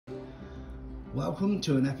Welcome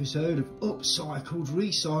to an episode of Upcycled,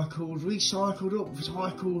 Recycled, Recycled,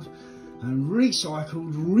 Upcycled and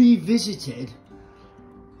Recycled Revisited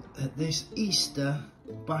at this Easter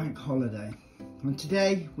bank holiday. And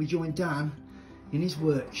today we join Dan in his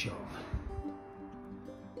workshop.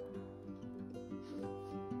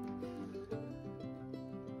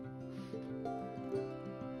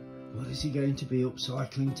 What is he going to be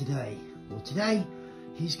upcycling today? Well, today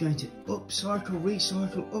he's going to upcycle,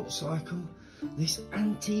 upcycle this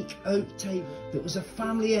antique oak table that was a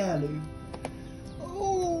family heirloom.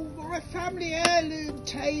 Oh, my family heirloom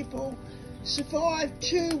table survived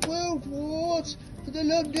 2 world wars for the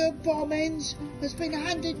London bombings, has been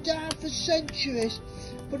handed down for centuries,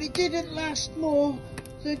 but it didn't last more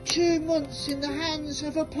than 2 months in the hands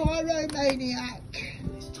of a pyromaniac.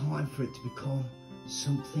 It's time for it to become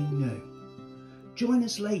something new. Join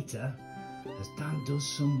us later as Dan does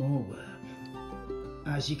some more work.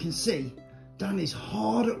 As you can see, Dan is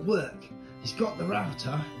hard at work. He's got the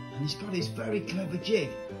router and he's got his very clever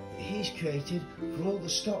jig that he's created for all the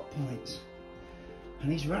stop points.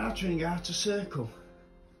 And he's routering out a circle.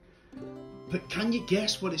 But can you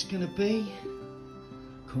guess what it's going to be?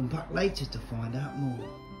 Come back later to find out more.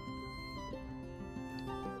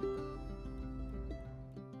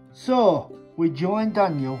 So, we joined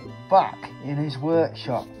Daniel back in his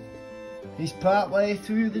workshop. He's part way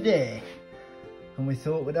through the day and we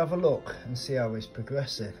thought we'd have a look and see how he's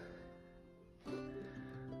progressing.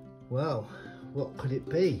 Well, what could it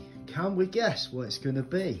be? Can we guess what it's going to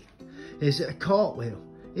be? Is it a cartwheel?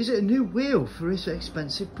 Is it a new wheel for his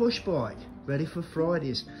expensive push bike, ready for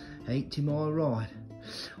Friday's 80-mile ride?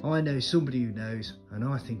 I know somebody who knows, and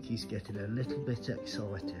I think he's getting a little bit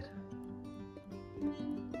excited.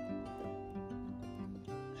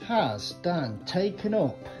 Has Dan taken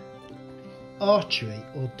up archery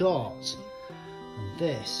or darts? And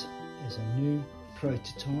this is a new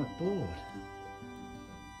prototype board.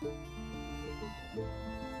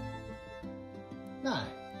 Now,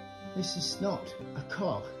 this is not a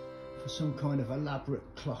cog for some kind of elaborate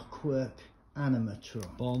clockwork animatron.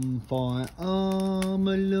 Bonfire, ah,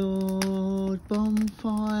 my lord,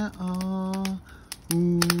 bonfire, ah,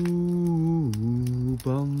 ooh,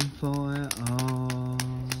 bonfire, ah.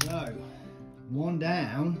 So, one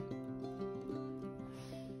down,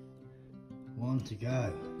 one to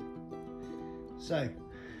go. So,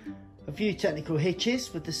 a few technical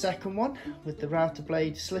hitches with the second one, with the router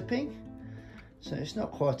blade slipping. So it's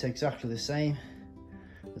not quite exactly the same,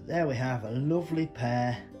 but there we have a lovely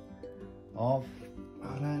pair of,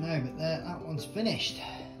 I don't know, but there, that one's finished.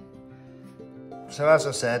 So as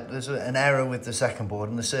I said, there's an error with the second board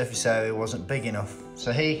and the surface area wasn't big enough.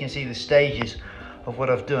 So here you can see the stages of what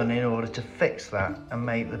I've done in order to fix that and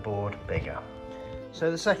make the board bigger. So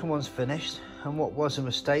the second one's finished, and what was a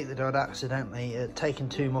mistake that I'd accidentally taken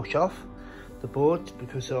too much off the board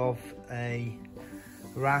because of a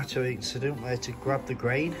router incident where to grab the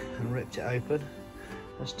grain and ripped it open,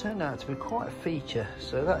 has turned out to be quite a feature.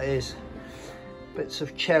 So that is bits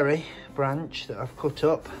of cherry branch that I've cut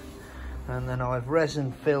up, and then I've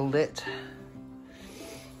resin filled it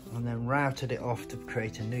and then routed it off to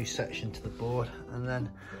create a new section to the board, and then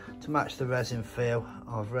to match the resin feel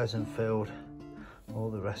I've resin filled all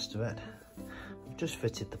the rest of it. I've just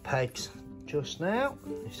fitted the pegs just now.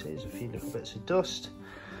 You see there's a few little bits of dust,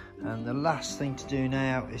 and the last thing to do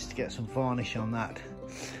now is to get some varnish on that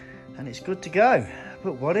and it's good to go.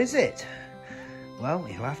 But what is it? Well,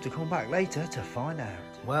 you'll have to come back later to find out.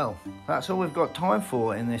 Well, that's all we've got time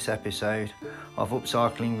for in this episode of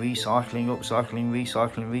Upcycling, Recycling, Upcycling,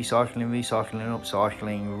 Recycling, Recycling, Recycling and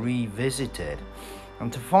Upcycling Revisited.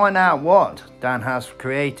 And to find out what Dan has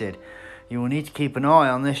created, you will need to keep an eye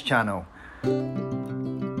on this channel.